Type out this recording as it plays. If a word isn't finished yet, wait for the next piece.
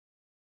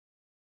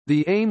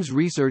The Ames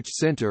Research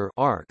Center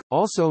 (ARC),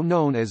 also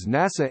known as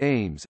NASA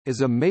Ames, is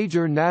a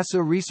major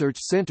NASA research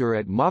center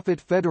at Moffett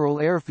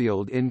Federal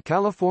Airfield in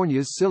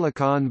California's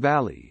Silicon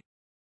Valley.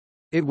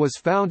 It was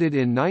founded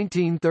in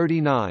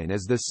 1939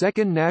 as the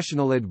Second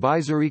National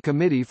Advisory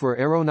Committee for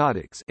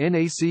Aeronautics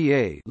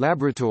 (NACA)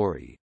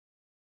 laboratory.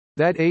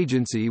 That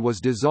agency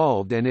was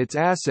dissolved and its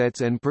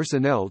assets and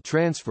personnel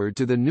transferred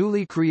to the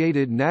newly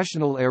created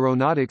National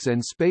Aeronautics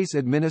and Space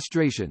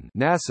Administration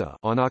 (NASA)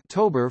 on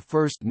October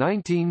 1,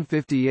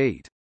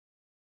 1958.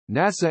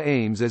 NASA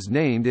Ames is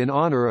named in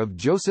honor of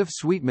Joseph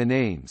Sweetman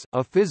Ames,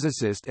 a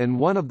physicist and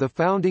one of the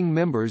founding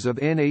members of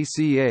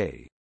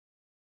NACA.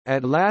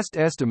 At last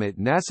estimate,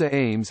 NASA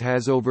Ames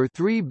has over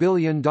 $3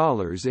 billion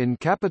in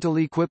capital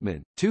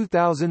equipment,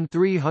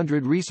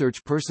 2,300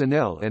 research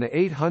personnel and a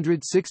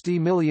 $860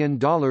 million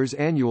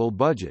annual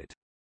budget.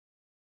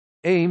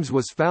 Ames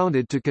was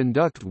founded to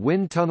conduct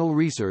wind tunnel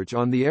research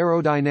on the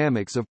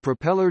aerodynamics of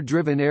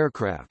propeller-driven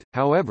aircraft,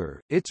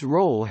 however, its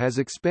role has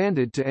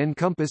expanded to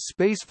encompass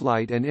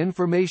spaceflight and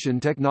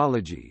information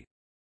technology.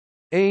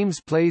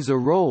 Ames plays a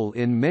role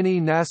in many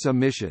NASA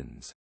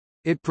missions.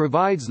 It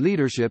provides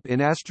leadership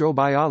in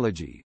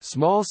astrobiology,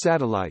 small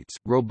satellites,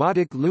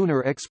 robotic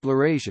lunar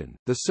exploration,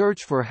 the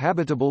search for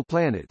habitable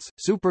planets,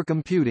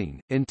 supercomputing,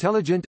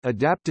 intelligent,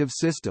 adaptive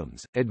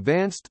systems,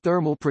 advanced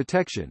thermal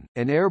protection,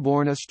 and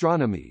airborne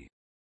astronomy.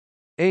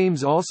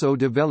 Ames also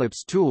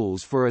develops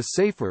tools for a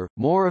safer,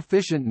 more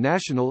efficient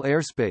national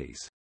airspace.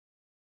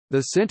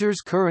 The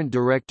center's current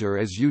director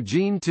is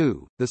Eugene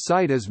Tu. The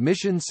site is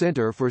mission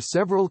center for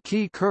several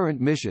key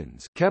current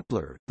missions: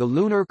 Kepler, the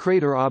Lunar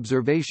Crater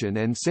Observation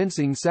and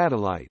Sensing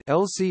Satellite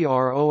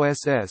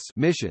 (LCROSS)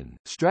 mission,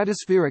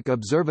 Stratospheric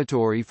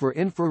Observatory for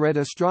Infrared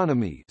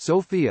Astronomy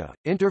 (SOFIA),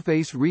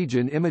 Interface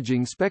Region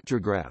Imaging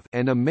Spectrograph,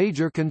 and a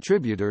major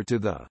contributor to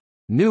the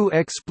New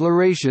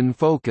Exploration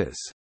Focus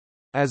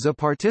as a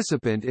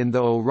participant in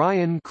the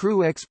Orion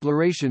Crew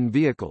Exploration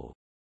Vehicle.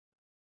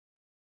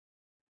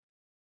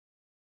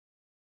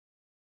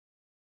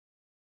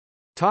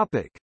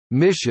 Topic: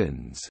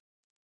 Missions.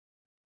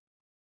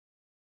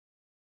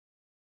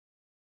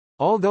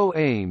 Although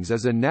Ames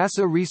is a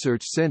NASA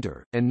research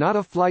center, and not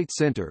a flight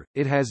center,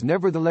 it has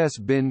nevertheless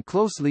been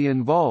closely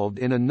involved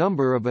in a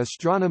number of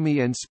astronomy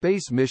and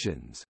space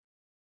missions.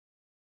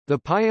 The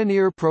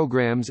Pioneer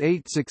program's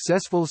 8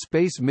 successful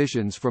space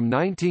missions from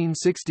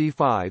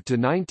 1965 to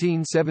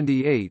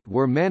 1978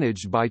 were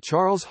managed by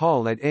Charles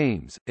Hall at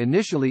Ames,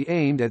 initially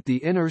aimed at the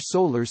inner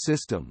solar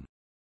system.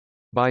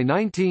 By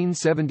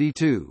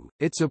 1972,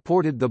 it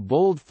supported the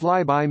bold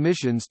flyby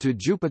missions to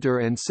Jupiter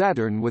and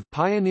Saturn with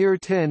Pioneer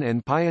 10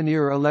 and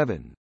Pioneer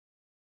 11.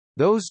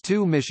 Those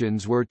 2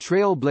 missions were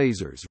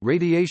trailblazers,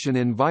 radiation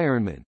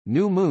environment,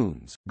 new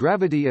moons,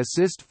 gravity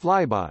assist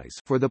flybys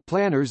for the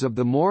planners of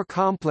the more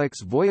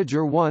complex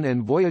Voyager 1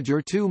 and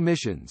Voyager 2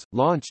 missions,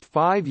 launched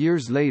 5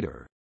 years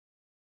later.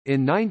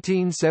 In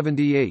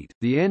 1978,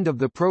 the end of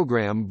the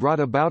program brought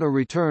about a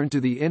return to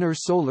the inner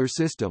solar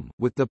system,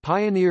 with the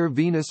Pioneer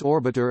Venus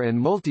Orbiter and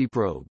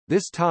Multiprobe,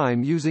 this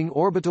time using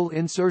orbital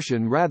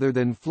insertion rather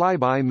than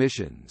flyby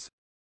missions.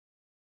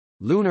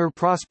 Lunar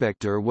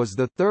Prospector was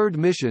the 3rd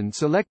mission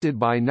selected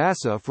by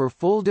NASA for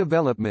full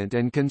development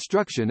and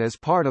construction as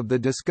part of the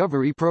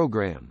Discovery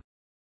program.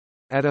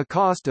 At a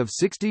cost of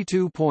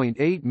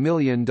 $62.8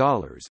 million,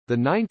 the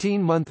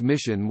 19-month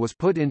mission was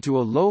put into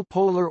a low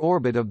polar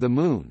orbit of the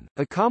Moon,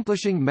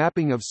 accomplishing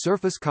mapping of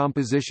surface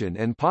composition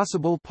and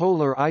possible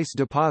polar ice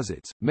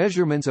deposits,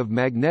 measurements of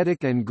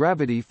magnetic and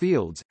gravity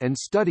fields, and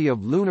study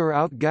of lunar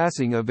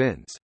outgassing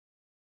events.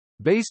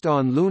 Based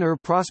on Lunar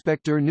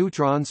Prospector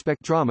Neutron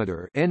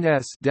Spectrometer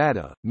 (NS)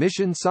 data,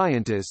 mission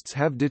scientists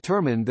have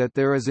determined that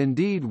there is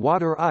indeed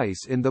water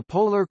ice in the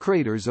polar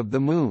craters of the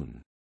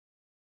Moon.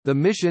 The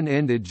mission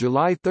ended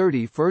July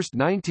 31,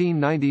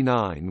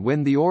 1999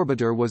 when the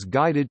orbiter was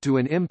guided to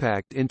an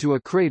impact into a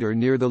crater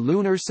near the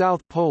lunar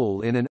south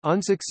pole in an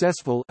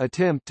unsuccessful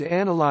attempt to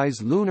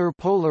analyze lunar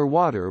polar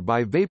water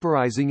by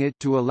vaporizing it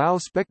to allow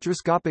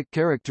spectroscopic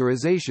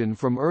characterization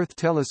from Earth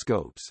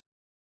telescopes.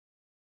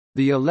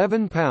 The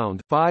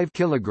 11-pound 5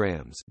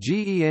 kilograms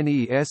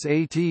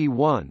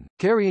GENESAT-1,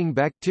 carrying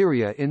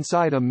bacteria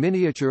inside a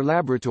miniature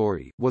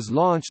laboratory, was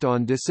launched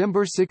on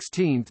December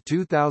 16,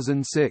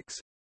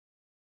 2006.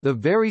 The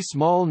very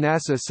small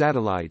NASA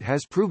satellite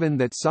has proven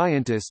that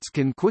scientists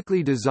can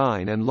quickly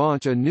design and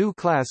launch a new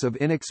class of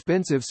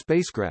inexpensive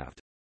spacecraft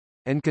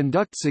and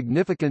conduct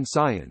significant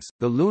science.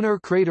 The Lunar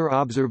Crater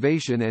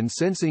Observation and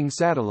Sensing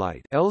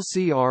Satellite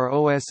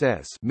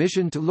 (LCROSS)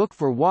 mission to look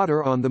for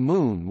water on the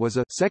Moon was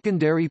a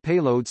secondary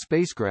payload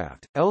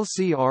spacecraft.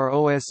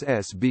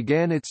 LCROSS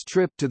began its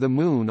trip to the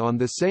Moon on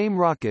the same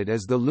rocket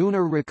as the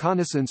Lunar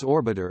Reconnaissance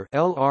Orbiter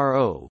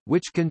 (LRO),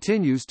 which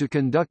continues to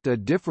conduct a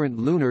different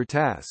lunar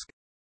task.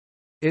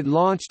 It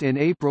launched in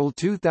April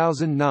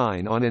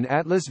 2009 on an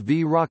Atlas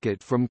V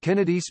rocket from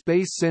Kennedy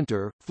Space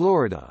Center,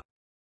 Florida.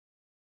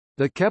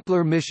 The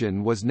Kepler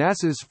mission was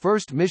NASA's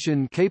first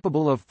mission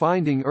capable of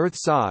finding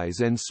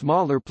Earth-size and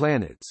smaller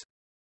planets.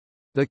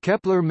 The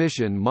Kepler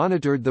mission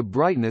monitored the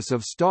brightness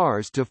of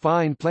stars to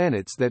find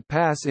planets that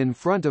pass in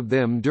front of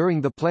them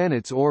during the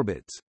planet's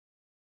orbits.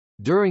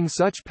 During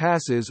such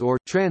passes or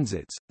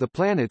transits, the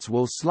planets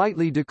will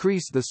slightly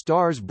decrease the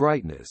star's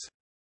brightness.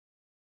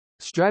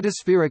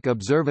 Stratospheric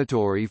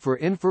Observatory for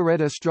Infrared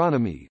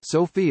Astronomy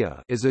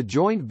 (SOFIA) is a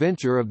joint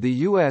venture of the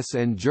U.S.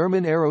 and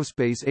German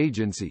aerospace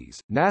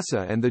agencies,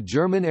 NASA and the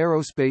German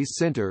Aerospace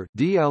Center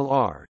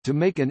 (DLR), to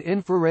make an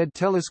infrared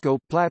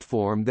telescope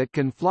platform that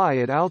can fly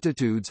at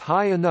altitudes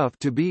high enough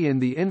to be in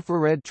the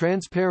infrared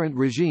transparent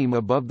regime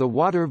above the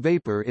water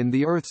vapor in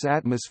the Earth's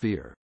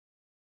atmosphere.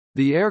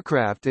 The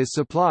aircraft is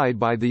supplied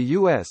by the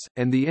U.S.,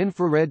 and the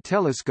infrared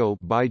telescope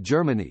by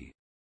Germany.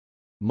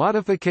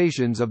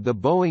 Modifications of the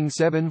Boeing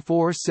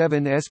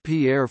 747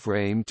 SP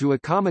airframe to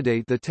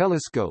accommodate the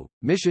telescope,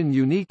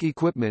 mission-unique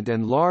equipment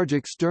and large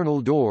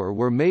external door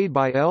were made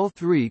by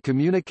L3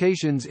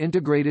 Communications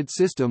Integrated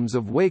Systems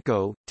of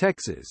Waco,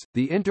 Texas.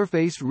 The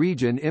Interface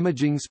Region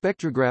Imaging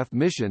Spectrograph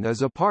mission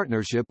is a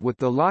partnership with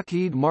the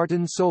Lockheed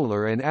Martin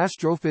Solar and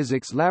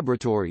Astrophysics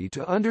Laboratory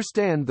to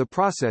understand the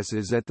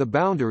processes at the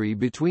boundary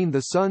between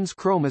the Sun's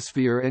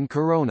chromosphere and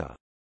corona.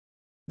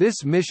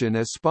 This mission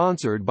is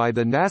sponsored by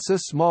the NASA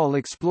Small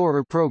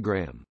Explorer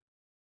program.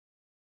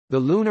 The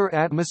Lunar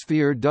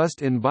Atmosphere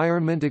Dust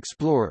Environment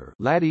Explorer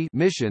 (LADEE)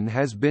 mission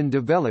has been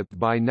developed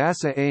by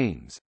NASA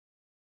Ames.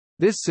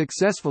 This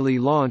successfully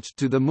launched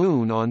to the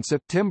Moon on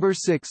September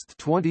 6,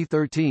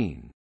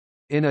 2013.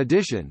 In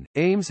addition,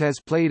 Ames has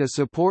played a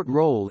support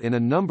role in a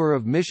number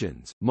of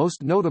missions,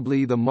 most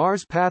notably the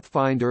Mars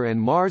Pathfinder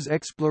and Mars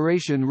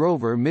Exploration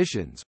Rover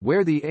missions,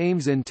 where the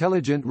Ames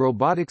Intelligent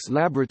Robotics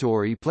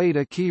Laboratory played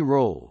a key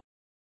role.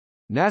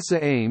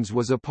 NASA Ames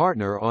was a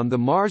partner on the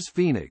Mars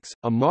Phoenix,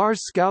 a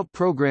Mars Scout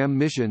program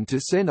mission to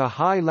send a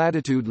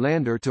high-latitude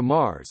lander to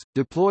Mars,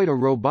 deployed a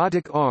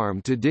robotic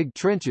arm to dig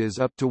trenches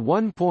up to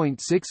 1.6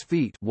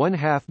 feet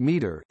 (1/2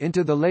 meter)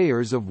 into the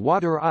layers of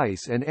water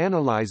ice and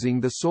analyzing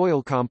the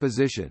soil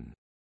composition.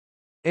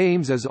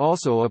 Ames is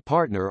also a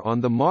partner on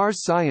the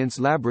Mars Science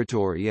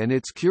Laboratory and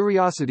its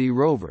Curiosity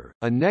rover,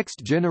 a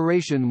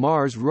next-generation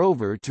Mars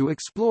rover to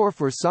explore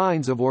for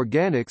signs of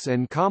organics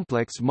and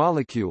complex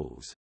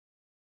molecules.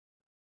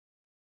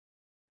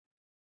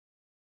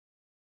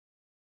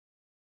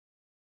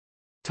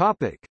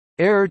 Topic: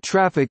 Air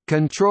traffic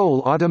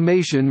control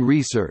automation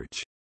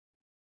research.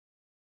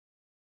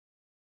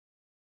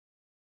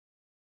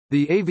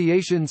 The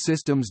Aviation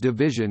Systems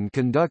Division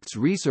conducts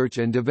research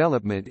and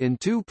development in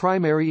two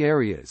primary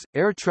areas: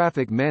 air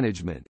traffic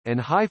management,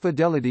 and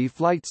high-fidelity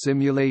flight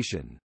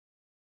simulation.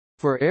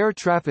 For air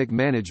traffic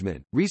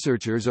management,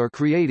 researchers are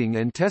creating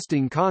and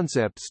testing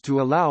concepts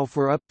to allow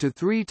for up to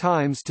 3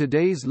 times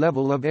today's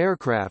level of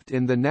aircraft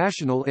in the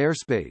national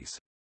airspace.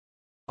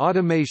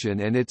 Automation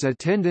and its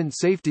attendant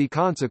safety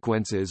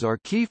consequences are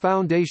key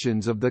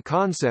foundations of the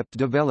concept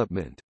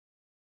development.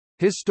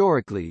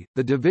 Historically,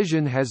 the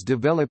division has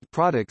developed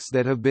products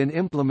that have been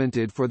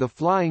implemented for the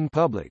flying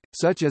public,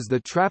 such as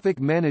the Traffic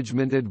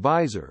Management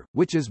Advisor,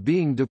 which is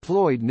being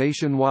deployed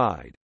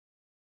nationwide.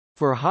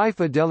 For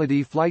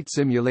high-fidelity flight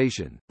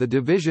simulation, the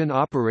division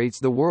operates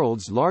the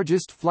world's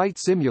largest flight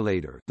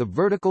simulator, the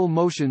Vertical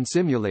Motion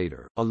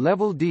Simulator, a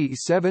Level D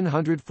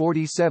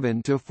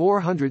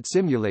 747-400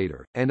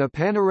 simulator, and a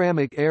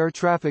Panoramic Air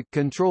Traffic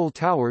Control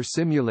Tower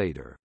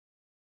simulator.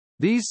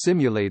 These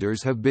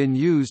simulators have been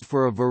used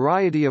for a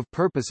variety of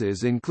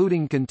purposes,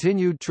 including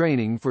continued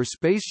training for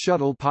Space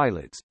Shuttle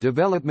pilots,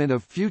 development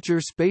of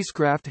future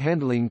spacecraft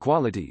handling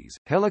qualities,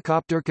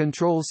 helicopter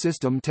control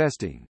system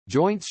testing,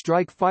 Joint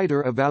Strike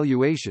Fighter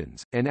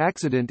evaluations, and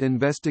accident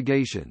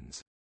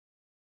investigations.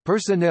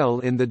 Personnel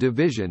in the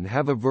division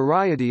have a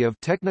variety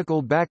of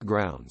technical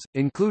backgrounds,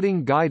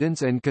 including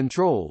guidance and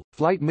control,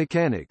 flight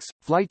mechanics,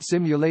 flight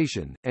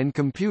simulation, and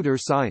computer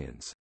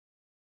science.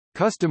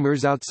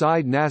 Customers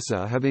outside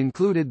NASA have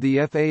included the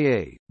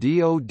FAA,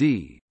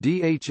 DoD,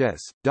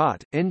 DHS,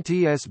 DOT,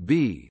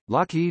 NTSB,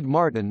 Lockheed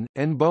Martin,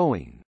 and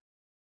Boeing.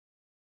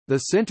 The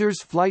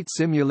center's Flight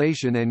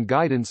Simulation and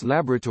Guidance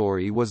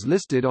Laboratory was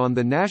listed on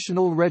the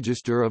National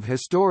Register of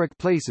Historic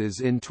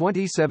Places in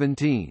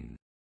 2017.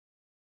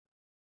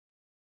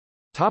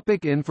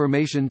 Topic: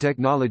 Information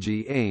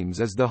Technology. Ames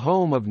is the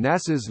home of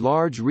NASA's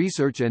large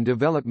research and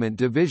development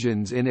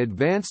divisions in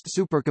advanced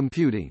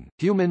supercomputing,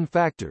 human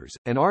factors,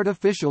 and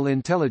artificial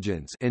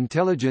intelligence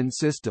intelligent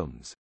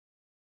systems.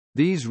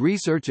 These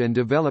research and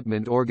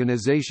development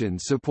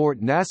organizations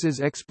support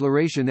NASA's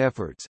exploration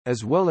efforts,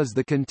 as well as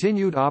the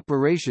continued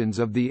operations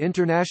of the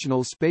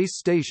International Space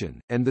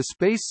Station, and the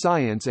space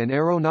science and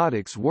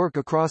aeronautics work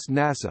across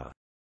NASA.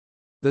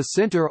 The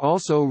center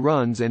also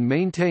runs and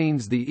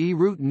maintains the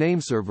E-route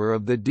nameserver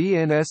of the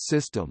DNS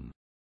system.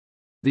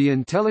 The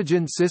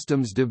Intelligent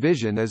Systems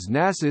Division is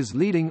NASA's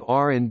leading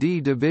R&D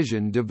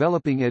division,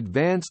 developing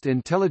advanced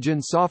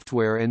intelligent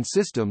software and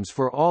systems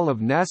for all of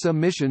NASA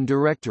mission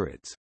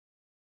directorates.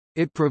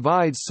 It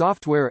provides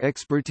software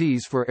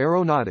expertise for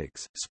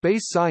aeronautics,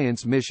 space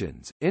science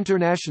missions,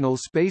 International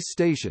Space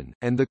Station,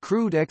 and the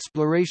Crewed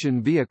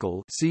Exploration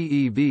Vehicle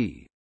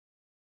 (CEV).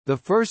 The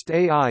first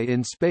AI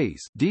in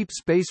Space, Deep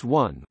Space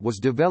One, was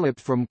developed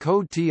from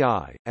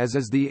Code-TI, as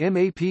is the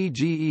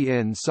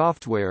MAPGEN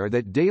software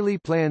that daily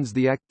plans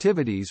the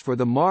activities for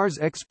the Mars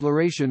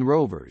exploration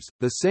rovers,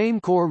 the same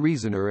core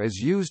reasoner as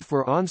used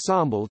for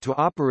Ensemble to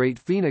operate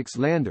Phoenix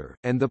lander,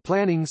 and the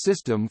planning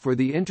system for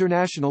the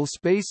International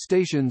Space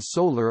Station's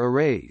solar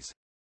arrays.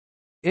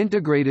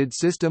 Integrated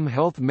System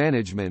Health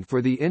Management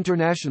for the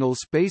International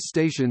Space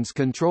Station's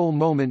control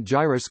moment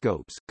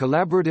gyroscopes,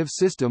 collaborative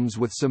systems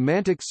with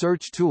semantic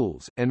search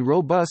tools, and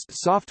robust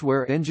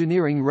software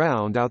engineering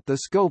round out the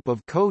scope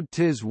of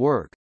Code-TI's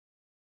work.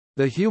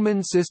 The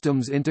Human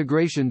Systems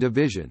Integration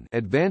Division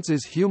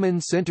advances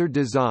human-centered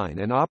design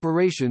and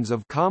operations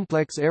of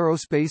complex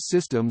aerospace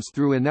systems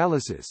through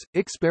analysis,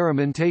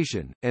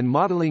 experimentation, and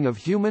modeling of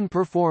human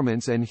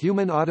performance and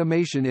human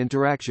automation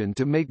interaction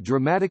to make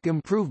dramatic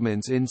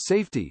improvements in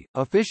safety,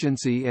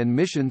 efficiency and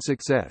mission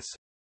success.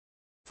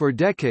 For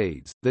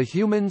decades, the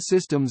Human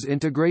Systems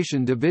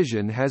Integration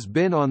Division has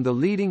been on the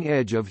leading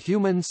edge of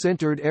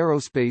human-centered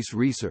aerospace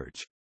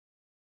research.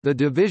 The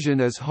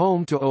division is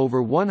home to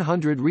over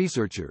 100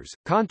 researchers,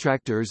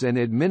 contractors and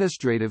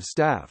administrative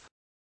staff.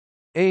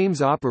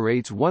 Ames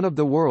operates one of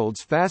the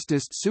world's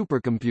fastest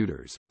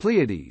supercomputers,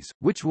 Pleiades,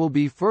 which will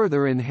be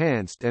further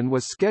enhanced and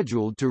was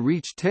scheduled to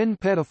reach 10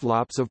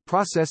 petaflops of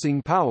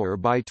processing power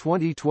by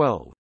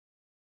 2012.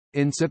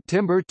 In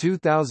September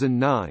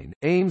 2009,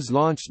 Ames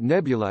launched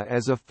Nebula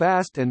as a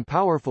fast and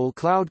powerful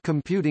cloud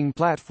computing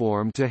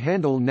platform to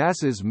handle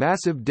NASA's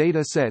massive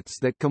data sets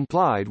that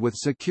complied with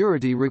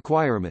security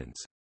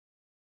requirements.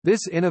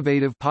 This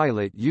innovative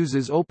pilot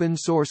uses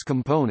open-source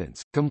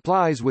components,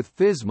 complies with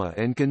FISMA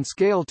and can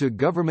scale to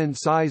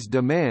government-sized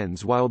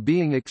demands while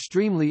being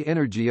extremely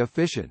energy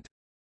efficient.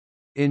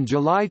 In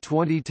July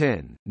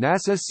 2010,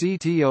 NASA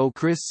CTO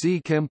Chris C.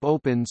 Kemp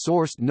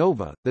open-sourced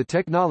NOVA, the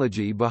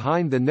technology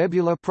behind the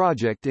Nebula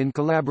project in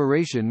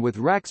collaboration with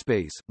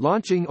Rackspace,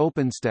 launching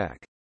OpenStack.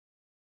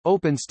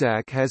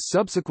 OpenStack has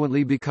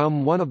subsequently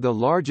become one of the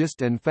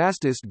largest and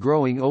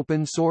fastest-growing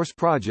open-source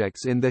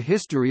projects in the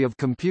history of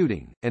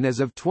computing, and as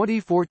of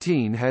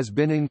 2014 has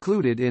been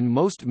included in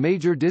most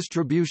major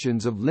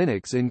distributions of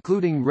Linux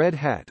including Red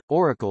Hat,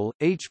 Oracle,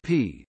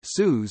 HP,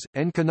 SUSE,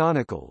 and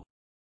Canonical.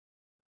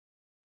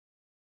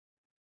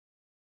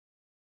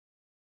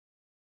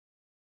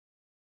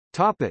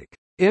 Topic: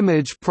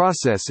 Image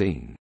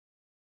processing.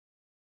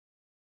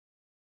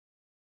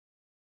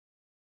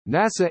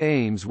 NASA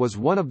Ames was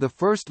one of the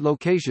first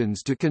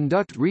locations to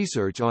conduct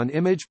research on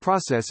image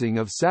processing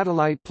of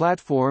satellite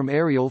platform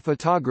aerial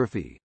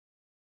photography.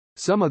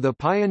 Some of the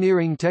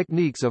pioneering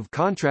techniques of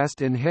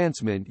contrast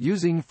enhancement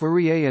using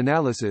Fourier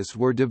analysis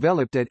were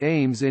developed at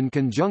Ames in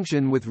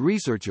conjunction with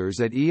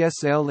researchers at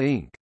ESL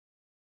Inc.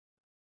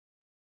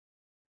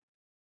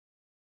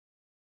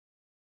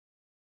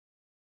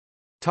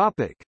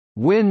 Topic: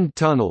 Wind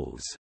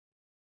tunnels.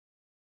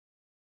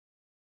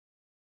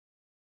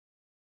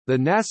 The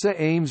NASA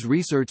Ames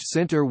Research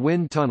Center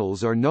wind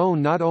tunnels are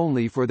known not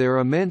only for their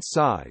immense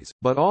size,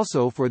 but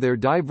also for their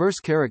diverse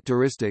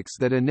characteristics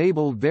that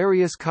enable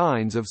various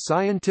kinds of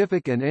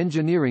scientific and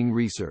engineering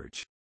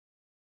research.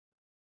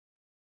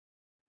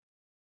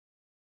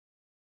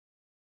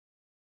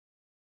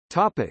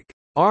 Topic: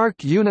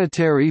 Arc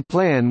Unitary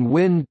Plan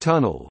Wind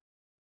Tunnel.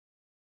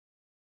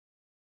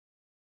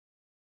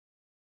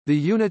 The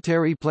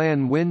Unitary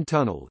Plan Wind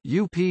Tunnel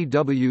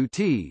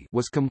 (UPWT)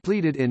 was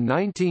completed in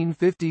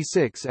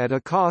 1956 at a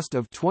cost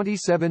of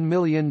 $27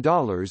 million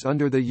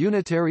under the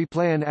Unitary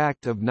Plan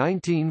Act of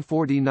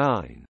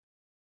 1949.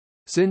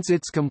 Since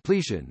its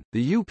completion,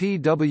 the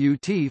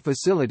UPWT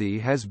facility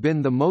has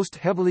been the most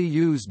heavily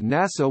used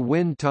NASA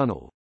wind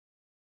tunnel.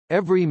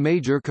 Every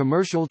major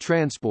commercial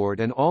transport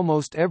and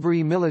almost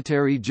every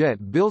military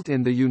jet built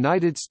in the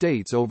United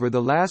States over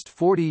the last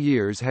 40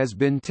 years has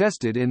been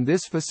tested in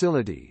this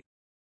facility.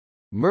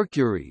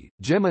 Mercury,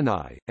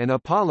 Gemini, and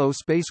Apollo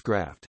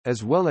spacecraft,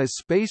 as well as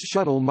Space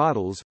Shuttle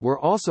models, were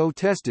also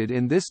tested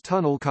in this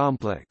tunnel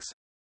complex.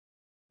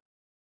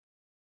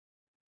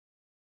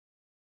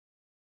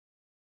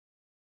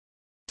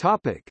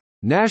 Topic: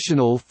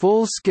 National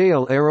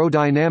Full-Scale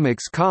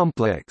Aerodynamics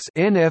Complex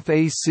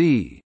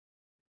 (NFAC).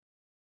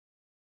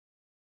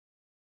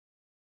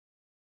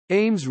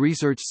 Ames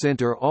Research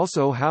Center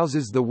also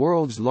houses the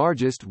world's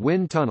largest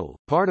wind tunnel,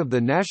 part of the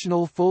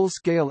National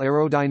Full-Scale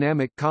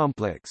Aerodynamic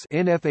Complex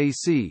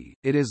 (NFAC).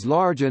 It is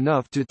large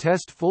enough to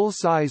test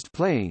full-sized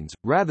planes,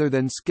 rather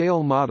than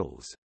scale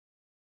models.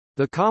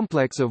 The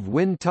complex of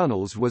wind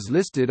tunnels was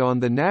listed on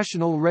the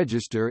National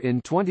Register in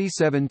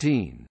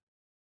 2017.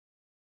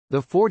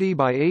 The 40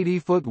 by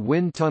 80-foot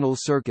wind tunnel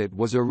circuit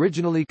was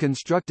originally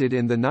constructed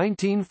in the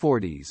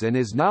 1940s and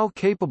is now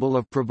capable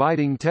of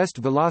providing test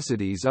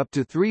velocities up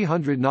to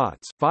 300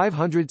 knots,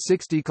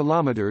 560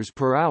 km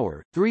per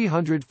hour,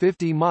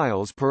 350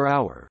 miles per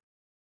hour.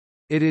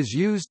 It is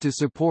used to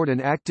support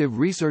an active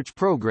research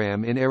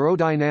program in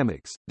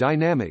aerodynamics,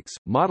 dynamics,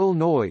 model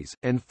noise,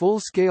 and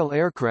full-scale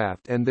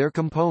aircraft and their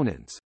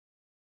components.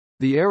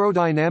 The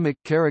aerodynamic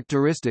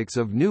characteristics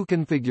of new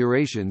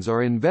configurations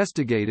are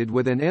investigated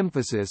with an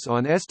emphasis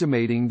on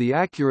estimating the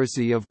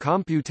accuracy of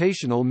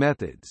computational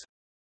methods.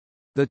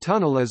 The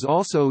tunnel is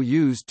also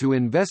used to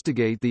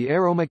investigate the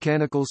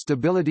aeromechanical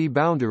stability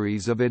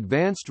boundaries of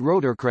advanced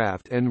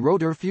rotorcraft and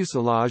rotor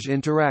fuselage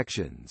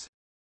interactions.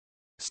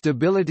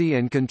 Stability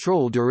and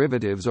control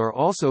derivatives are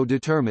also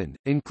determined,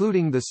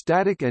 including the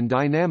static and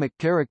dynamic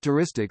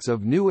characteristics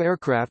of new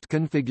aircraft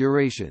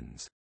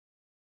configurations.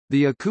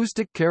 The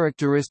acoustic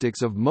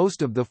characteristics of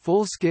most of the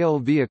full-scale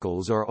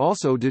vehicles are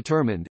also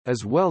determined,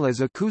 as well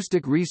as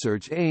acoustic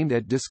research aimed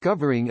at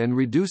discovering and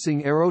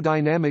reducing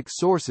aerodynamic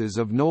sources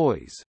of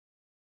noise.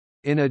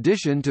 In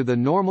addition to the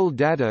normal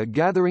data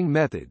gathering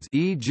methods,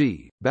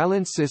 e.g.,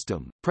 balance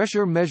system,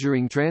 pressure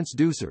measuring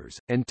transducers,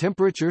 and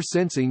temperature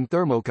sensing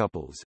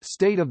thermocouples,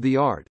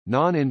 state-of-the-art,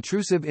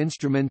 non-intrusive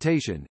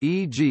instrumentation,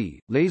 e.g.,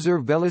 laser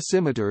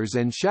velocimeters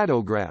and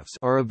shadowgraphs,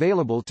 are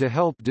available to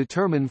help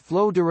determine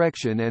flow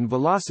direction and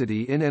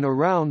velocity in and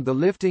around the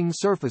lifting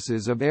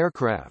surfaces of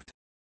aircraft.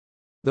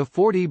 The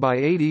 40 by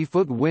 80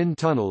 foot wind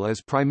tunnel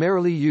is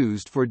primarily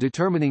used for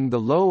determining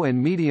the low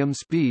and medium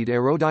speed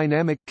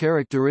aerodynamic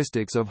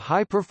characteristics of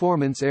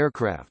high-performance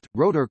aircraft,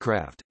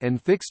 rotorcraft,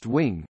 and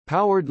fixed-wing,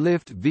 powered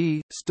lift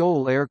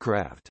 (STOL)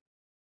 aircraft.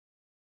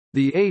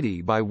 The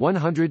 80 by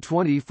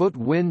 120 foot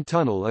wind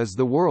tunnel is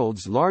the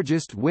world's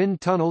largest wind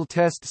tunnel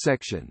test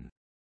section.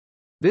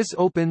 This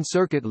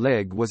open-circuit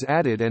leg was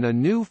added and a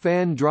new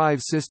fan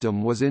drive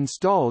system was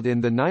installed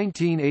in the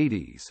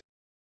 1980s.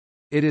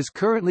 It is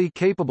currently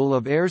capable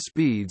of air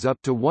speeds up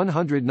to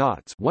 100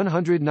 knots,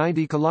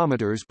 190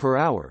 km per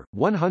hour,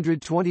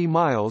 120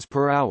 miles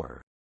per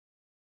hour.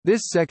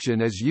 This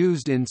section is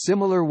used in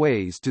similar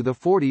ways to the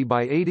 40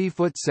 by 80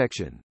 foot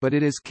section, but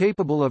it is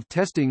capable of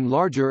testing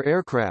larger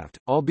aircraft,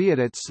 albeit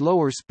at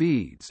slower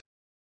speeds.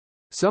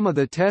 Some of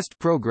the test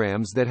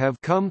programs that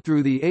have come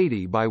through the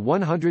 80 by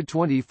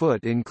 120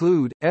 foot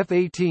include,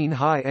 F-18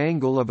 High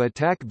Angle of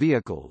Attack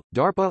Vehicle,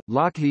 DARPA,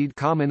 Lockheed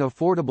Common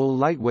Affordable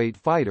Lightweight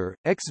Fighter,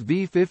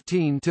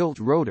 XV-15 Tilt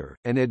Rotor,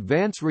 and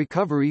Advanced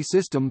Recovery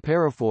System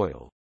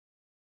Parafoil.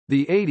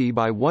 The 80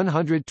 by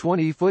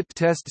 120 foot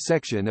test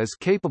section is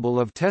capable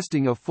of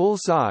testing a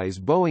full-size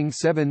Boeing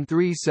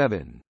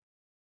 737.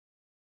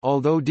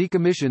 Although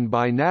decommissioned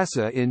by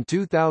NASA in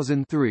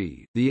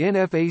 2003, the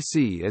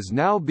NFAC is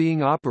now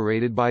being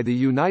operated by the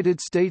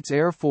United States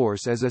Air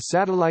Force as a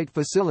satellite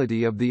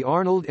facility of the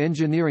Arnold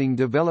Engineering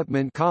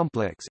Development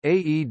Complex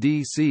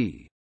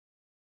 (AEDC).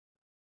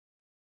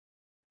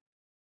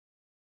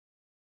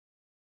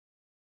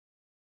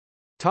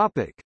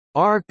 Topic: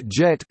 Arc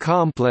Jet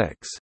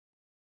Complex.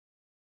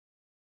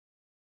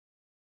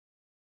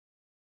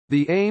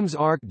 The Ames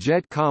Arc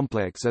Jet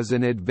Complex is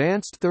an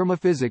advanced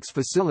thermophysics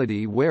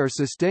facility where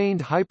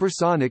sustained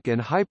hypersonic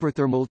and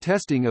hyperthermal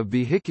testing of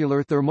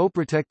vehicular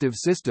thermoprotective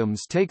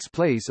systems takes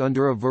place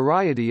under a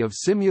variety of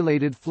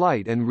simulated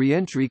flight and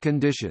re-entry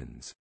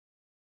conditions.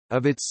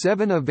 Of its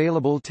 7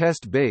 available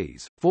test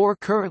bays, 4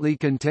 currently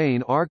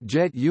contain Arc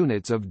Jet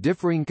units of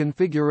differing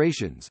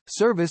configurations,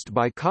 serviced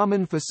by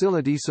common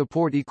facility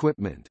support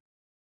equipment.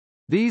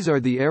 These are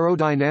the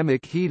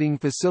Aerodynamic Heating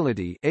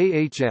Facility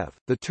 (AHF),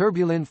 the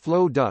Turbulent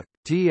Flow Duct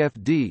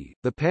 (TFD),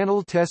 the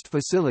Panel Test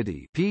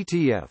Facility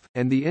 (PTF),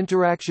 and the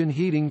Interaction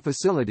Heating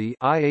Facility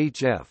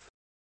 (IHF).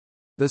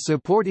 The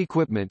support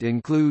equipment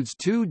includes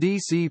 2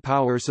 DC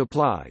power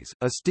supplies,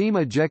 a steam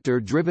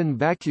ejector-driven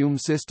vacuum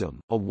system,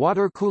 a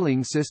water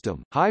cooling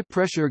system,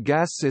 high-pressure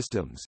gas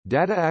systems,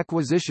 data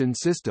acquisition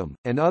system,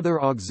 and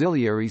other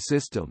auxiliary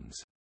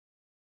systems.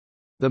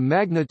 The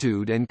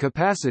magnitude and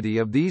capacity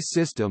of these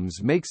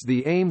systems makes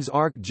the Ames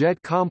Arc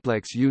Jet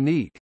Complex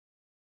unique.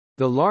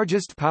 The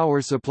largest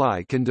power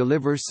supply can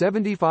deliver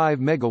 75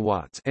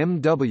 megawatts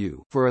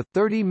 (MW) for a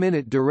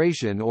 30-minute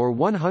duration or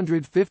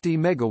 150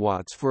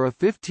 megawatts for a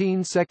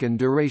 15-second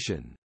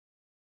duration.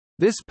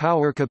 This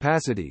power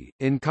capacity,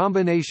 in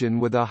combination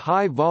with a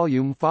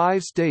high-volume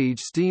 5-stage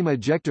steam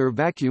ejector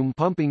vacuum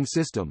pumping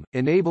system,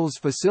 enables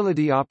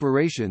facility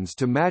operations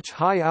to match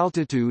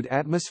high-altitude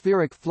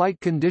atmospheric flight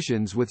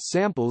conditions with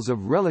samples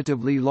of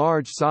relatively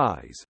large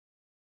size.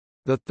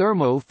 The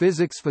Thermo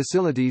Physics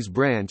Facilities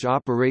branch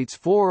operates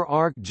 4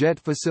 Arc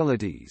Jet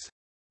facilities.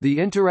 The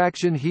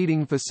Interaction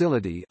Heating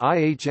Facility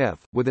 (IHF),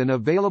 with an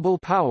available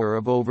power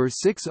of over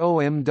 60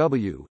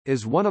 MW,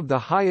 is one of the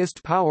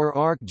highest power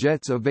arc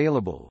jets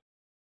available.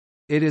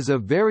 It is a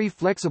very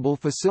flexible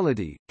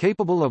facility,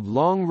 capable of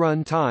long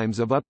run times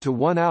of up to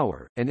 1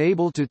 hour, and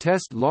able to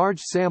test large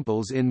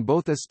samples in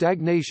both a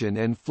stagnation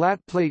and flat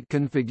plate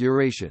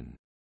configuration.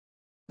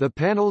 The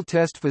Panel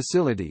Test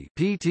Facility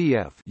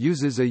 (PTF)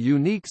 uses a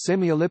unique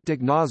semi-elliptic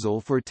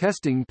nozzle for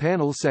testing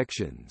panel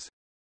sections.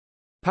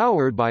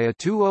 Powered by a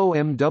 20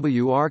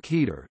 MW arc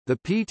heater, the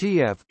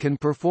PTF can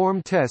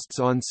perform tests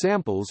on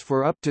samples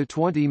for up to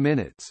 20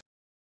 minutes.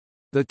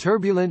 The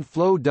Turbulent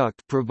Flow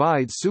Duct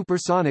provides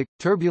supersonic,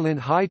 turbulent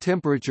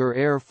high-temperature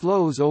air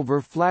flows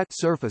over flat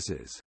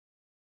surfaces.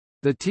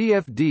 The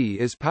TFD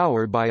is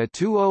powered by a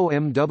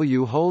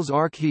 20 Hulls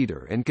arc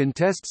heater and can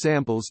test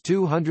samples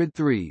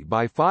 203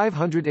 by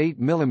 508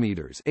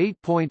 mm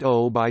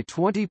 8.0 by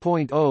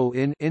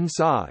 20.0 in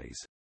size.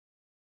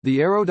 The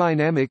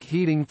Aerodynamic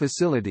Heating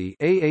Facility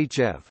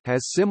 (AHF)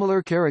 has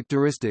similar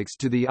characteristics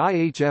to the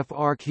IHF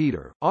arc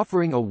heater,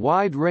 offering a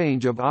wide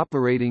range of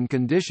operating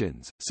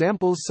conditions,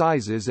 sample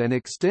sizes and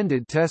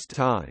extended test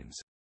times.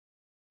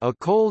 A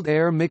cold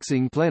air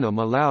mixing plenum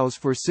allows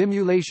for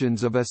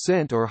simulations of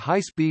ascent or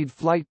high-speed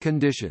flight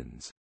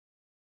conditions.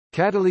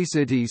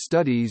 Catalyticity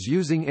studies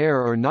using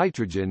air or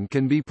nitrogen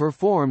can be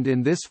performed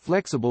in this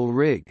flexible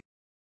rig.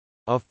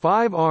 A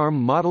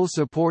 5-arm model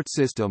support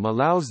system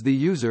allows the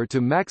user to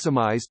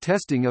maximize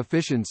testing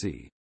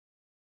efficiency.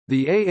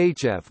 The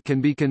AHF can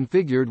be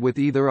configured with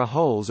either a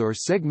Hulls or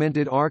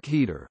segmented arc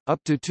heater, up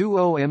to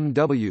 20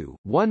 MW.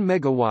 1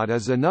 MW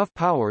is enough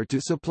power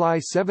to supply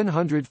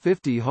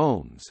 750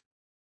 homes.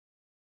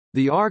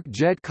 The Arc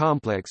Jet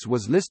complex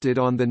was listed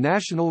on the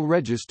National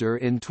Register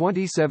in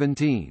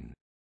 2017.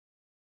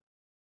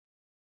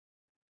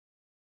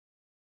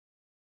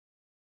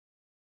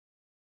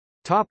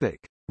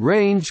 Topic: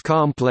 Range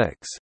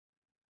complex.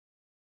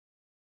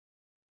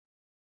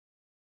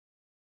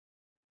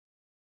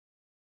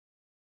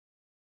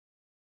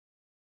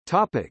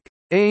 Topic: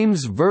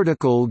 Ames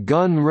Vertical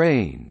Gun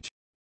Range.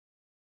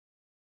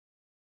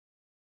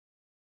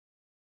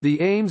 The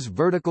Ames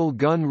Vertical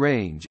Gun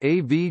Range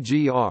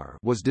 (AVGR)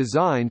 was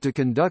designed to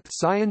conduct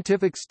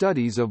scientific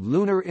studies of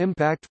lunar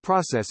impact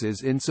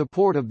processes in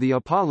support of the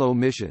Apollo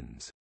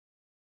missions.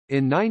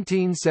 In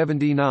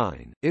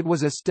 1979, it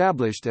was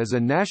established as a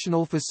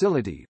national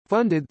facility,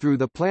 funded through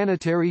the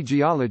Planetary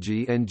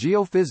Geology and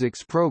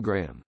Geophysics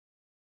program.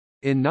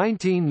 In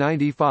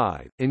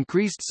 1995,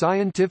 increased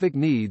scientific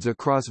needs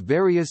across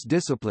various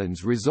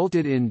disciplines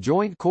resulted in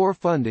joint core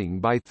funding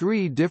by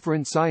 3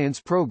 different science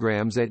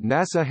programs at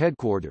NASA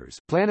headquarters: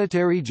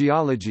 Planetary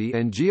Geology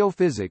and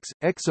Geophysics,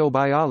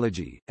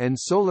 Exobiology, and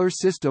Solar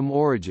System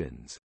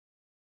Origins.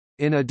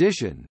 In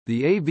addition,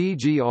 the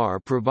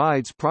AVGR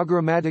provides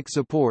programmatic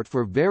support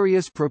for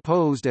various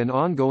proposed and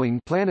ongoing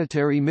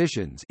planetary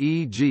missions,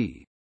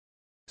 e.g.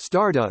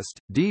 Stardust,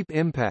 Deep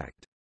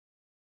Impact.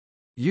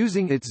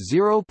 Using its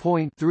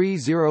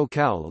 0.30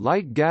 cal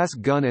light gas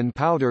gun and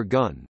powder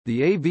gun,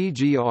 the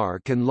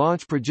AVGR can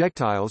launch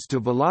projectiles to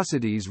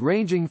velocities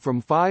ranging from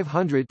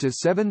 500 to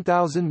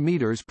 7,000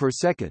 meters per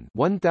second,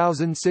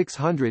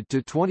 1,600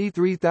 to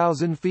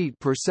 23,000 feet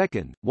per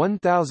second,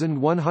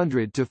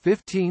 1,100 to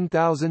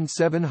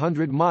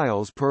 15,700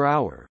 miles per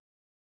hour.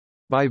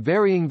 By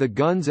varying the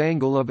gun's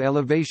angle of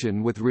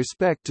elevation with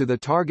respect to the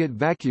target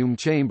vacuum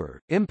chamber,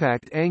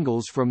 impact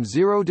angles from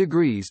 0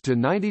 degrees to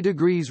 90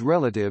 degrees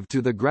relative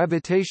to the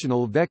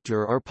gravitational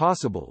vector are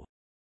possible.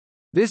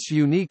 This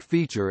unique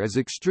feature is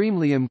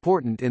extremely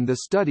important in the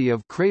study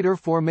of crater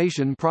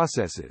formation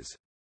processes.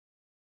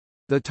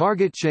 The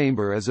target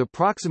chamber is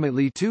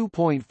approximately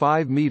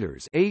 2.5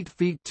 meters (8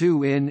 feet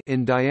 2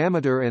 in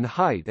diameter and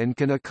height and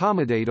can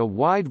accommodate a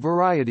wide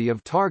variety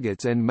of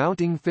targets and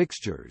mounting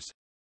fixtures.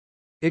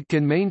 It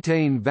can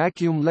maintain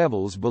vacuum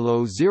levels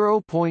below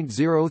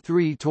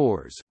 0.03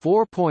 torrs,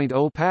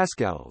 4.0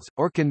 pascals,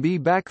 or can be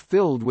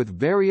back-filled with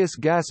various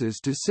gases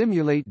to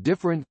simulate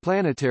different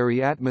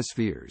planetary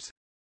atmospheres.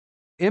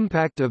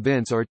 Impact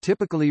events are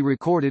typically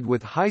recorded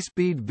with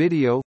high-speed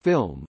video,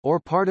 film, or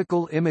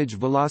particle image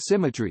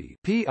velocimetry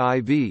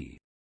 (PIV).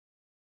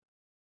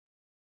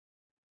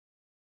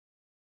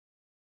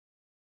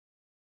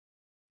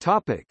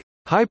 Topic: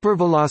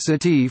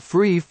 Hypervelocity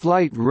free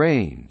flight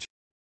range.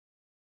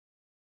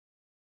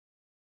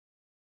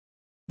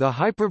 The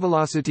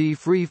Hypervelocity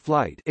Free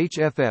Flight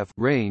 (HFF)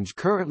 range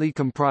currently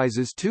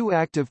comprises 2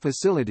 active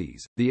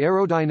facilities, the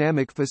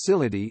Aerodynamic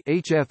Facility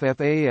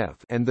 (HFFAF)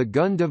 and the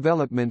Gun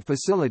Development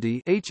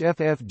Facility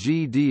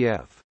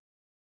 (HFFGDF).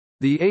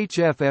 The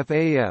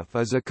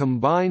HFFAF is a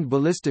combined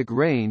ballistic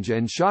range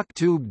and shock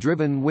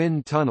tube-driven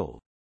wind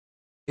tunnel.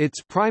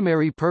 Its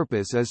primary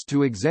purpose is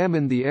to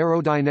examine the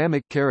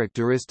aerodynamic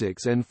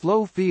characteristics and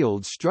flow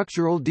field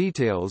structural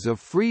details of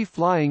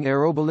free-flying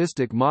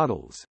aeroballistic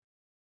models.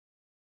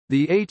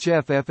 The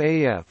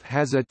HFFAF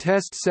has a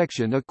test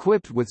section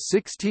equipped with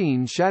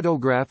 16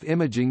 shadowgraph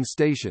imaging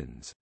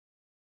stations.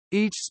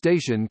 Each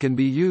station can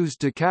be used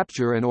to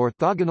capture an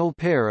orthogonal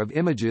pair of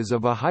images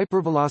of a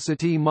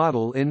hypervelocity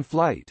model in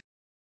flight.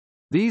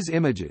 These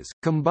images,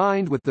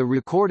 combined with the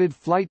recorded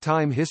flight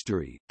time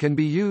history, can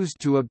be used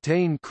to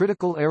obtain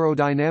critical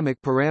aerodynamic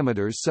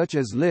parameters such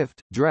as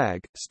lift,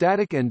 drag,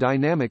 static and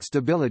dynamic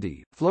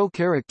stability, flow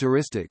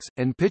characteristics,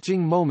 and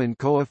pitching moment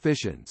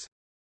coefficients.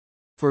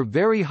 For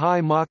very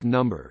high Mach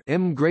number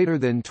m greater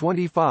than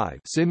 25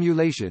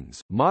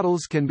 simulations,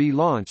 models can be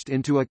launched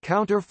into a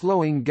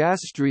counter-flowing gas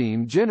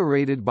stream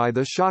generated by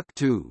the shock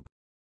tube.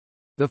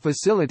 The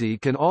facility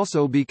can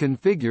also be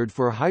configured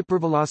for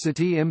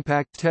hypervelocity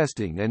impact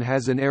testing and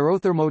has an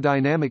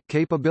aerothermodynamic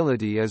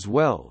capability as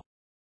well.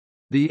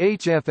 The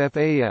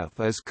HFFAF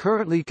is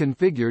currently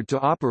configured to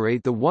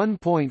operate the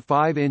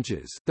 1.5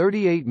 inches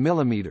 (38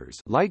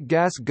 mm) light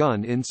gas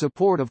gun in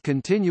support of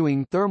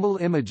continuing thermal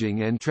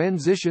imaging and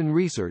transition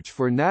research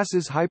for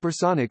NASA's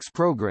hypersonics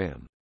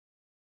program.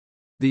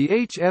 The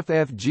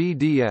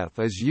HFF-GDF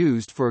is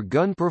used for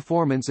gun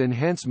performance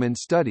enhancement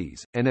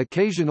studies, and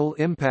occasional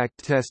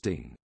impact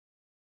testing.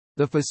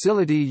 The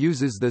facility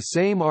uses the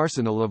same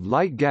arsenal of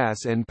light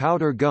gas and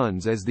powder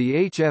guns as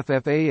the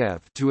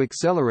HFFAF to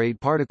accelerate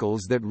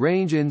particles that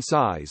range in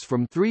size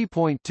from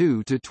 3.2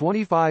 to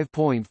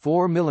 25.4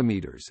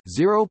 mm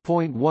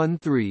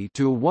 (0.13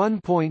 to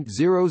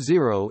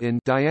 1.00) in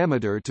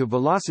diameter to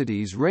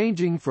velocities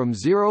ranging from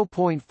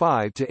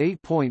 0.5 to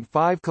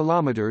 8.5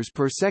 km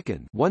per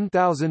second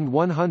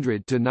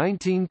 (1,100 to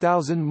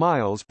 19,000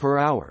 miles per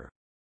hour).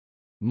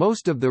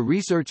 Most of the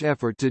research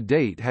effort to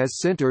date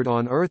has centered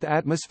on Earth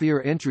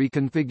atmosphere entry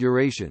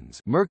configurations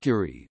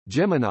Mercury,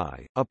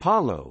 Gemini,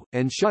 Apollo,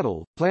 and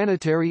Shuttle,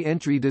 planetary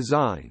entry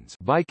designs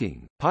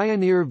Viking,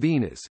 Pioneer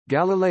Venus,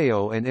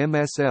 Galileo and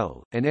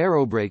MSL, and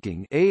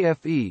aerobraking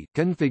AFE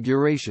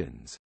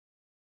configurations.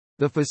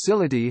 The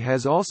facility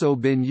has also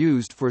been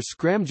used for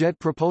scramjet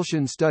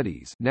propulsion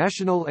studies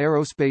National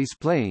Aerospace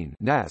Plane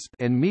 (NASP)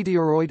 and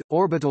meteoroid,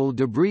 orbital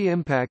debris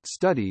impact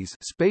studies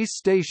Space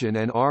Station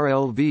and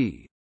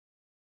RLV.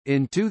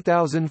 In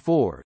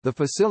 2004, the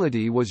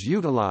facility was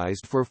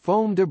utilized for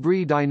foam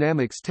debris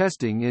dynamics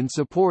testing in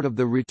support of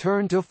the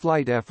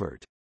return-to-flight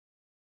effort.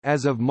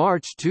 As of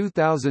March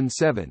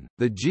 2007,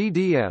 the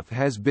GDF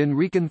has been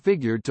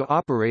reconfigured to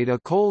operate a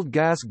cold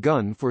gas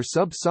gun for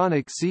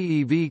subsonic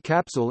CEV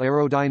capsule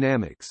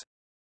aerodynamics.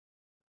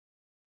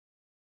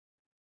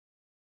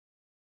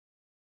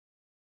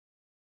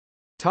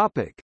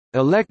 Topic: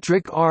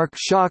 Electric arc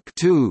shock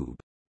tube.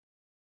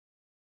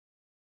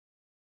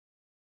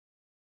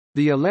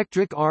 The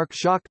Electric Arc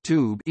Shock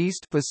Tube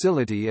East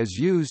facility is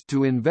used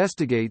to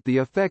investigate the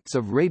effects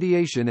of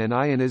radiation and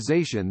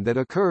ionization that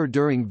occur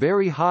during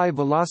very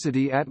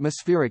high-velocity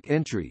atmospheric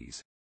entries.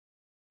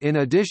 In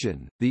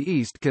addition, the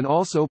East can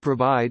also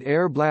provide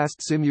air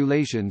blast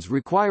simulations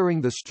requiring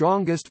the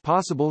strongest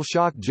possible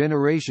shock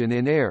generation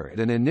in air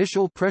at an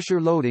initial pressure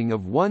loading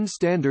of 1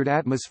 standard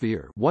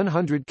atmosphere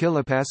 100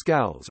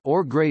 kilopascals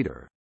or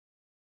greater.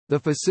 The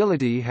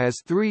facility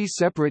has 3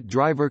 separate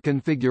driver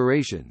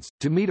configurations.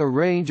 To meet a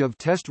range of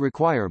test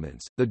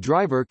requirements, the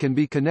driver can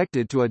be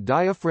connected to a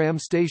diaphragm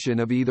station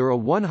of either a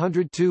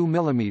 102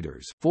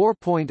 mm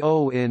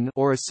 (4.0 in)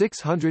 or a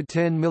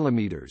 610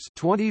 mm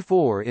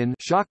 (24 in)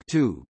 shock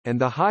tube, and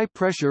the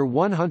high-pressure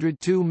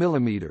 102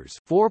 mm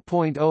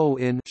 (4.0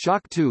 in)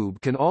 shock tube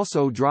can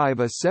also drive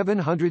a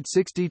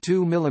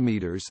 762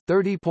 mm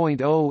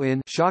 (30.0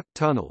 in) shock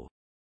tunnel.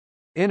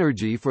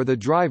 Energy for the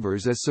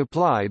drivers is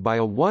supplied by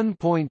a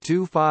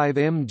 1.25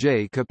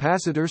 mJ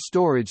capacitor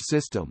storage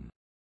system.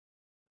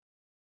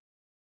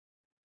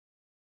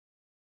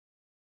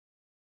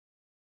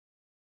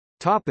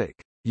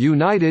 Topic: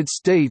 United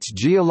States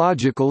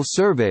Geological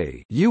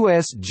Survey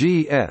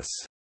 (USGS).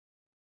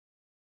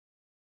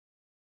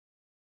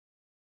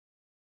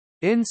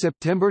 In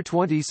September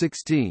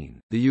 2016,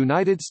 the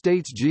United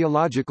States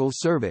Geological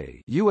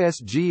Survey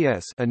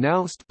 (USGS)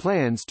 announced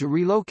plans to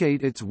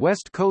relocate its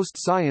West Coast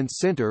Science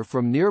Center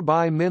from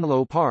nearby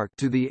Menlo Park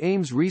to the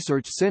Ames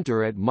Research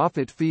Center at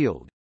Moffett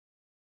Field.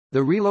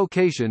 The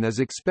relocation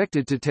is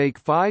expected to take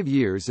 5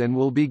 years and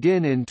will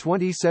begin in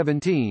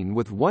 2017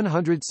 with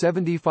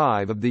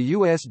 175 of the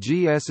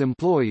USGS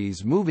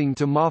employees moving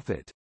to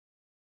Moffett.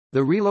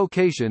 The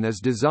relocation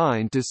is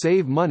designed to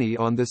save money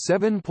on the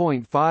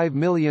 $7.5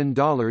 million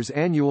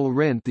annual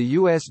rent the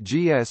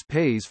USGS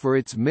pays for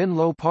its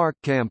Menlo Park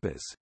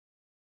campus.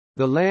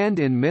 The land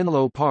in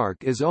Menlo Park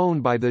is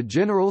owned by the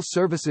General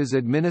Services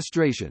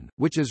Administration,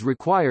 which is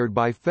required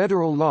by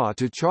federal law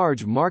to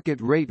charge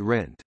market rate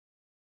rent.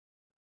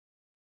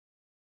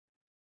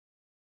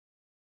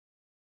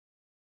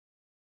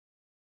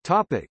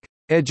 Topic: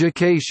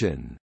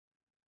 Education.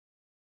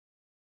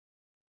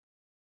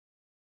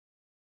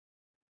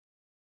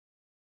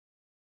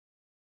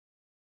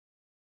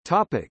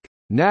 Topic: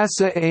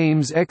 NASA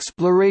Ames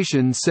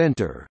Exploration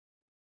Center.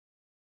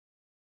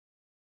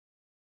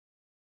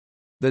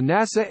 The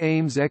NASA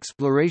Ames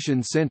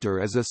Exploration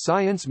Center is a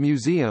science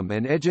museum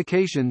and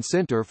education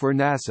center for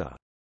NASA.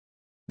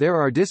 There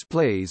are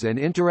displays and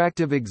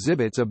interactive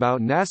exhibits about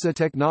NASA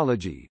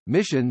technology,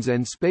 missions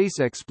and space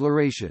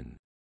exploration.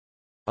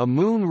 A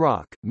moon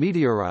rock,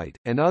 meteorite,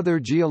 and other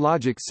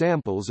geologic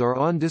samples are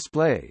on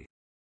display.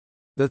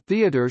 The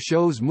theater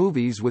shows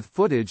movies with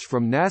footage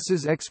from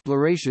NASA's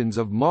explorations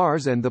of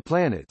Mars and the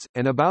planets,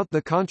 and about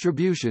the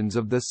contributions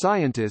of the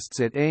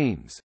scientists at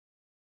Ames.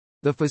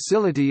 The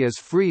facility is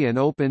free and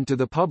open to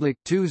the public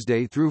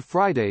Tuesday through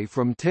Friday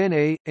from 10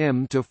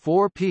 a.m. to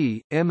 4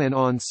 p.m. and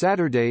on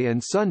Saturday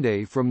and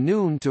Sunday from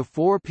noon to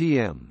 4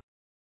 p.m.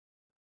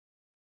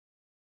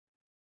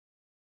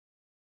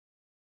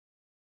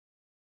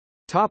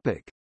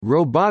 Topic: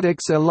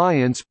 Robotics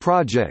Alliance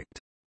Project.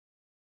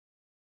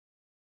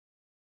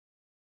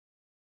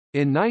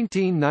 In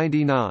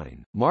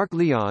 1999, Mark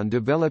Leon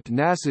developed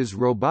NASA's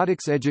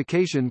Robotics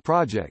Education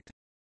Project,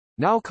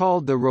 now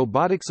called the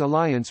Robotics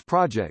Alliance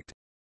Project,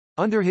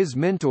 under his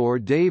mentor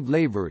Dave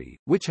Lavery,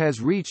 which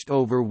has reached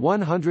over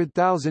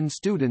 100,000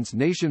 students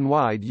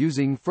nationwide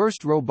using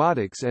FIRST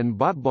robotics and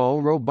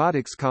botball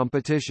robotics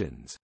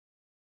competitions.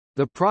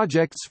 The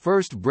project's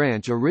first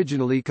branch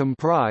originally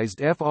comprised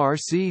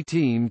FRC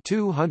Team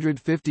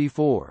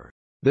 254,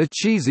 the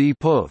Cheesy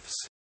Puffs,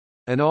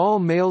 an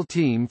all-male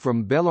team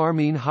from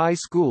Bellarmine High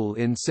School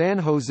in San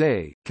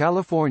Jose,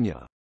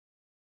 California.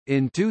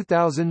 In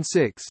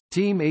 2006,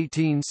 Team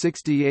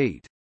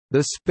 1868,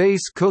 the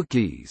Space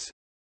Cookies,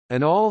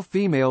 an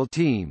all-female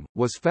team,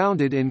 was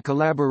founded in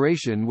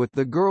collaboration with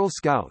the Girl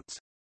Scouts.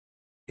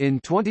 In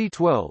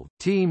 2012,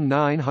 Team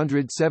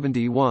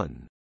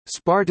 971,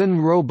 Spartan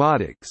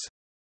Robotics,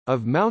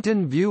 of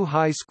Mountain View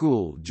High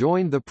School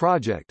joined the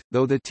project,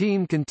 though the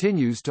team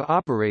continues to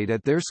operate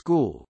at their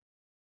school.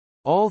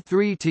 All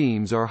three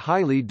teams are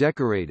highly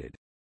decorated.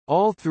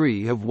 All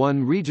three have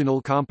won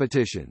regional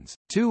competitions,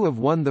 2 have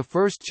won the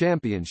first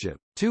championship,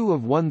 2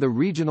 have won the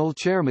Regional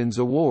Chairman's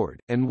Award,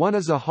 and 1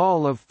 is a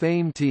Hall of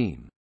Fame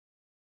team.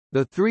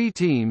 The 3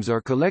 teams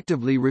are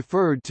collectively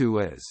referred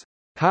to as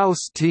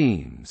house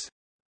teams.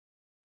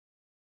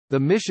 The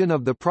mission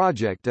of the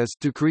project is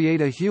to create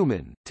a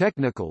human,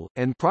 technical,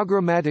 and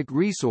programmatic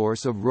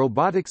resource of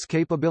robotics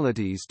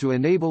capabilities to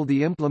enable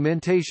the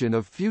implementation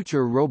of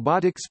future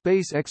robotic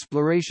space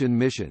exploration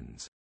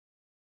missions.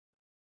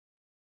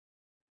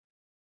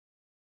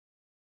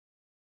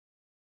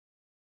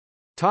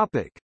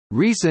 Topic: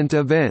 Recent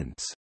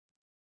events.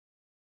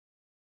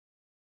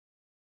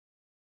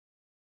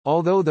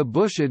 Although the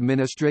Bush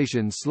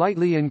administration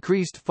slightly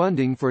increased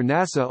funding for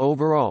NASA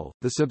overall,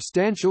 the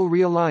substantial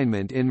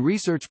realignment in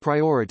research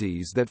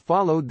priorities that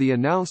followed the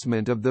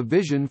announcement of the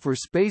vision for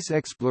space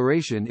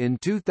exploration in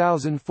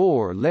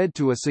 2004 led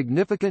to a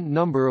significant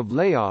number of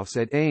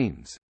layoffs at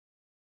Ames.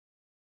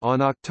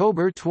 On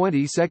October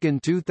 22,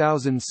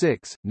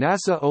 2006,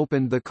 NASA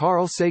opened the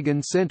Carl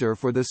Sagan Center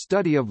for the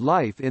Study of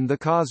Life in the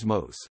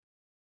Cosmos.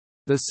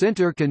 The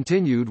center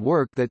continued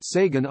work that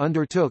Sagan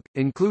undertook,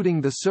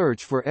 including the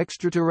search for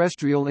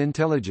extraterrestrial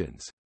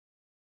intelligence.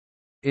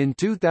 In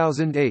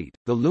 2008,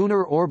 the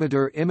Lunar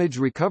Orbiter Image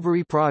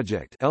Recovery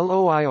Project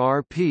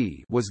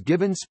 (LOIRP) was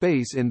given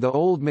space in the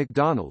old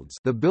McDonald's,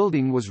 the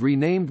building was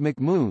renamed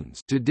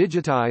McMoon's, to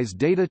digitize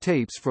data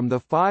tapes from the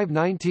 5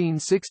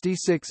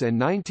 1966 and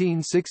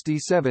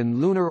 1967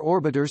 Lunar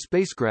Orbiter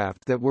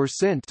spacecraft that were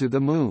sent to the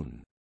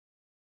Moon.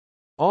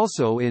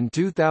 Also in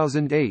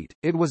 2008,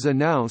 it was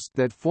announced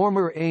that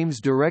former Ames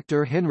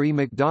director Henry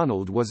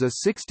McDonald was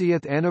a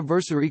 60th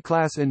anniversary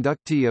class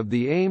inductee of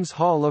the Ames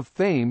Hall of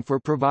Fame for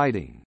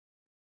providing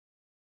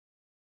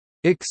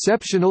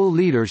exceptional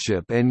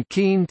leadership and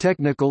keen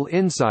technical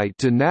insight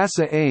to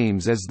NASA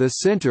Ames as the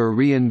center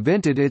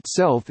reinvented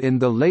itself in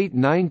the late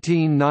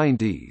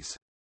 1990s.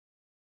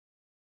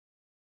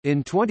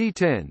 In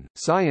 2010,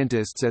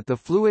 scientists at the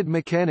Fluid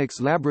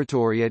Mechanics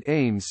Laboratory at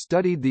Ames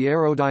studied the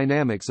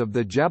aerodynamics of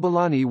the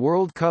Jabulani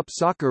World Cup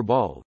soccer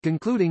ball,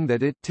 concluding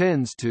that it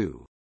tends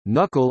to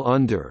knuckle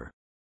under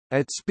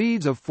at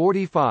speeds of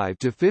 45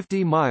 to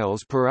 50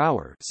 miles per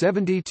hour,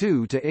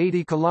 72 to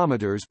 80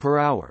 kilometers per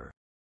hour.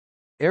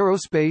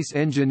 Aerospace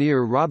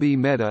engineer Robbie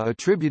Mehta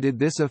attributed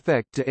this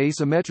effect to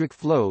asymmetric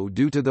flow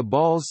due to the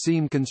ball's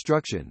seam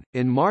construction.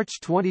 In March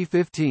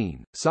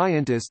 2015,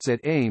 scientists at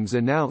Ames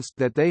announced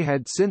that they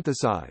had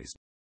synthesized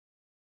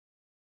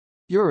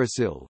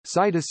uracil,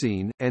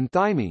 cytosine, and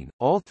thymine,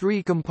 all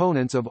 3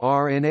 components of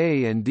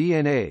RNA and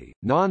DNA,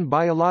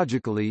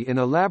 non-biologically in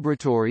a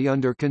laboratory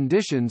under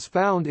conditions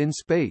found in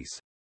space.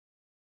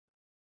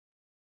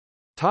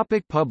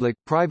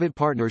 Public-private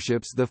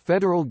partnerships. The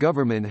federal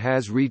government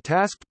has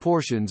retasked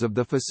portions of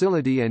the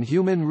facility and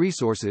human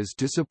resources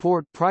to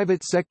support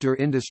private sector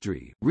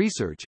industry,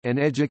 research, and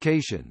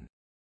education.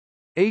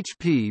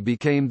 HP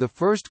became the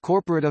first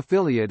corporate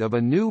affiliate of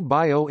a new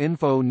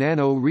Bioinfo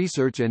Nano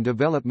Research and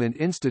Development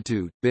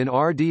Institute,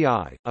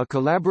 BIN-RDI, a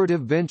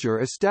collaborative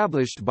venture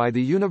established by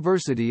the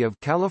University of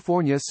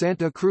California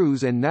Santa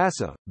Cruz and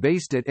NASA,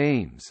 based at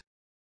Ames.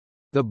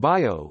 The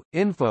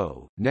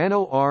Bio-Info,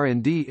 Nano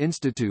R&D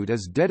Institute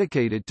is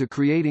dedicated to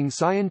creating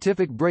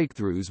scientific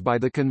breakthroughs by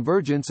the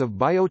convergence of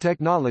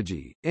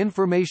biotechnology,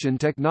 information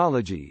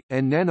technology,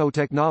 and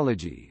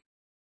nanotechnology.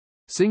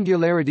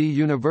 Singularity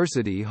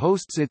University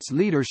hosts its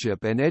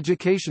leadership and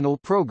educational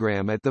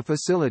program at the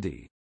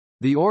facility.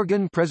 The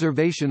Organ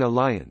Preservation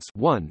Alliance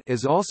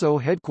is also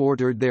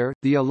headquartered there.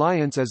 The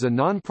Alliance is a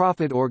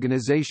non-profit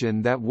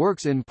organization that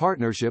works in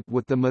partnership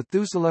with the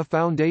Methuselah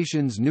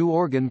Foundation's New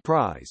Organ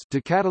Prize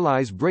to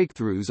catalyze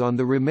breakthroughs on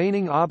the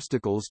remaining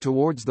obstacles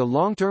towards the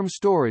long-term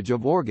storage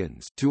of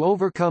organs, to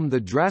overcome the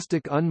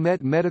drastic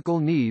unmet medical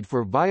need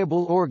for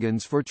viable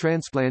organs for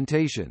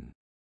transplantation.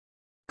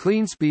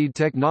 CleanSpeed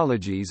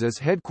Technologies is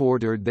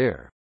headquartered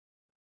there.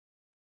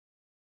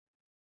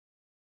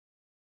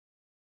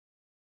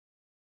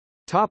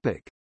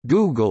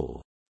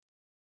 Google.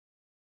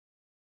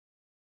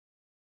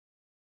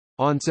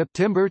 On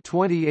September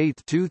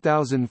 28,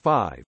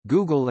 2005,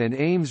 Google and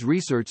Ames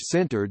Research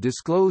Center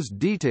disclosed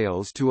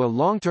details to a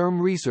long-term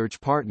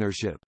research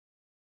partnership.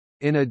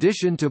 In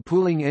addition to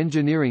pooling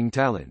engineering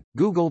talent,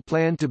 Google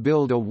planned to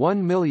build a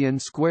 1 million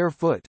square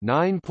foot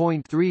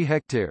 (9.3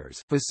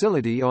 hectares)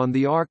 facility on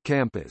the ARC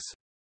campus.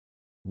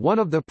 One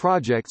of the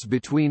projects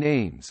between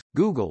Ames,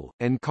 Google,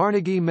 and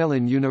Carnegie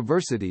Mellon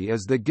University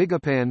is the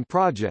GigaPan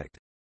project,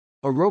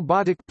 a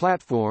robotic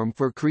platform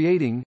for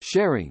creating,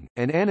 sharing,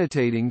 and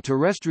annotating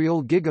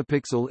terrestrial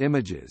gigapixel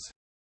images.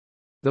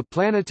 The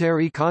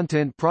Planetary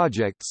Content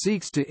Project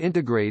seeks to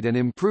integrate and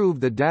improve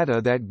the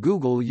data that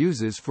Google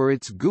uses for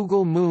its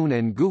Google Moon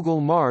and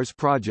Google Mars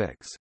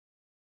projects.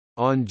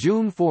 On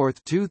June 4,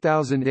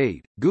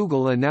 2008,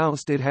 Google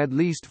announced it had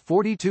leased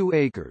 42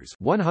 acres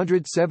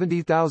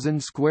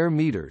 (170,000 square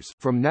meters)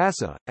 from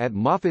NASA, at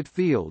Moffett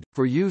Field,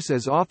 for use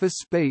as office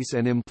space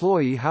and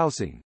employee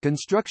housing.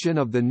 Construction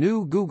of the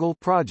new Google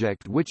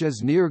project, which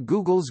is near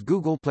Google's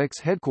Googleplex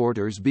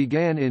headquarters,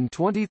 began in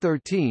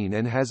 2013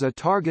 and has a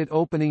target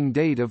opening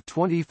date of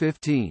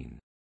 2015.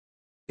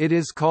 It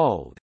is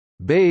called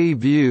Bay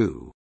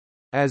View,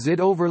 as it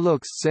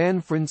overlooks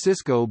San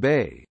Francisco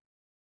Bay.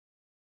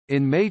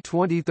 In May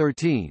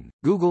 2013,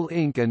 Google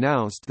Inc.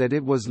 announced that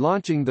it was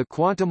launching the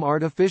Quantum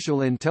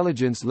Artificial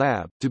Intelligence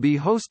Lab, to be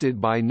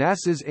hosted by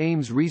NASA's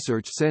Ames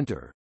Research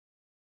Center.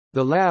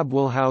 The lab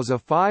will house a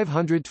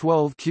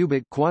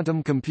 512-qubit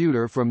quantum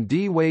computer from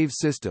D-Wave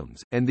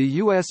Systems, and the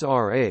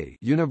USRA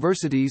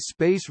Universities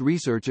Space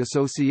Research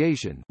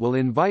Association will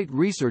invite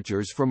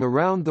researchers from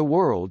around the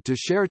world to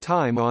share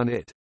time on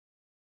it.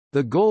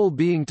 The goal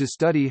being to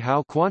study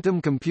how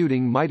quantum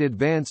computing might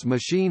advance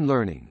machine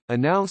learning.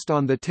 Announced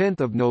on 10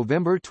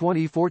 November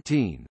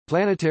 2014,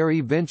 Planetary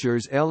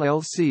Ventures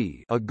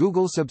LLC, a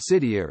Google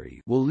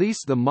subsidiary, will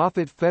lease the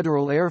Moffett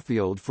Federal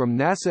Airfield from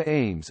NASA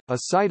Ames, a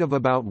site of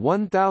about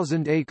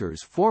 1,000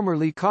 acres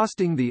formerly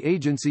costing the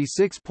agency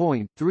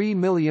 $6.3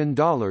 million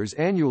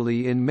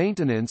annually in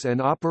maintenance and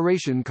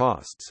operation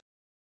costs.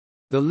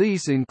 The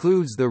lease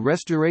includes the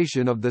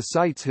restoration of the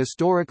site's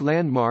historic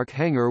landmark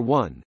Hangar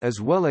 1, as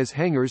well as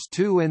Hangars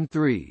 2 and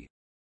 3.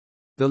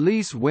 The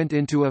lease went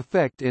into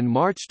effect in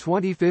March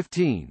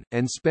 2015,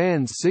 and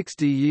spans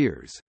 60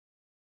 years.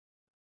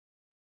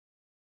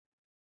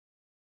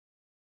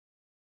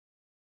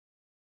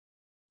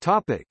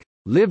 Topic: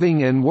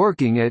 Living and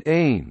working at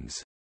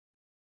Ames.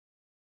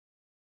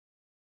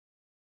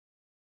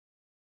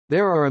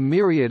 There are a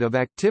myriad of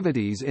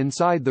activities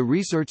inside the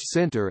research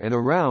center and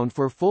around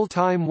for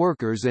full-time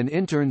workers and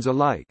interns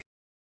alike.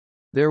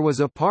 There was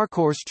a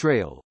parcourse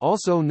trail,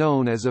 also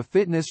known as a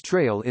fitness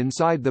trail,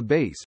 inside the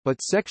base,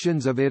 but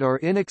sections of it are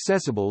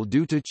inaccessible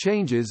due to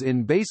changes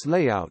in base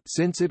layout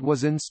since it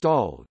was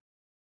installed.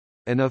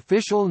 An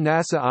official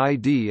NASA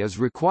ID is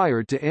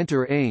required to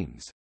enter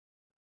Ames.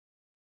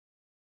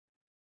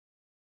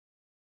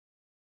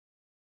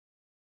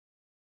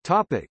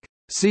 Topic: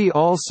 See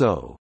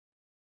also: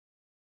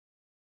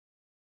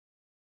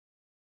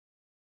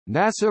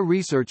 NASA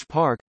Research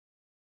Park,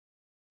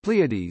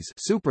 Pleiades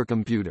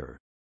supercomputer,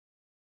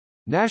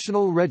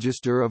 National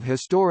Register of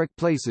Historic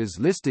Places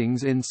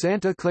listings in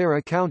Santa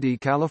Clara County,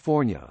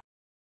 California.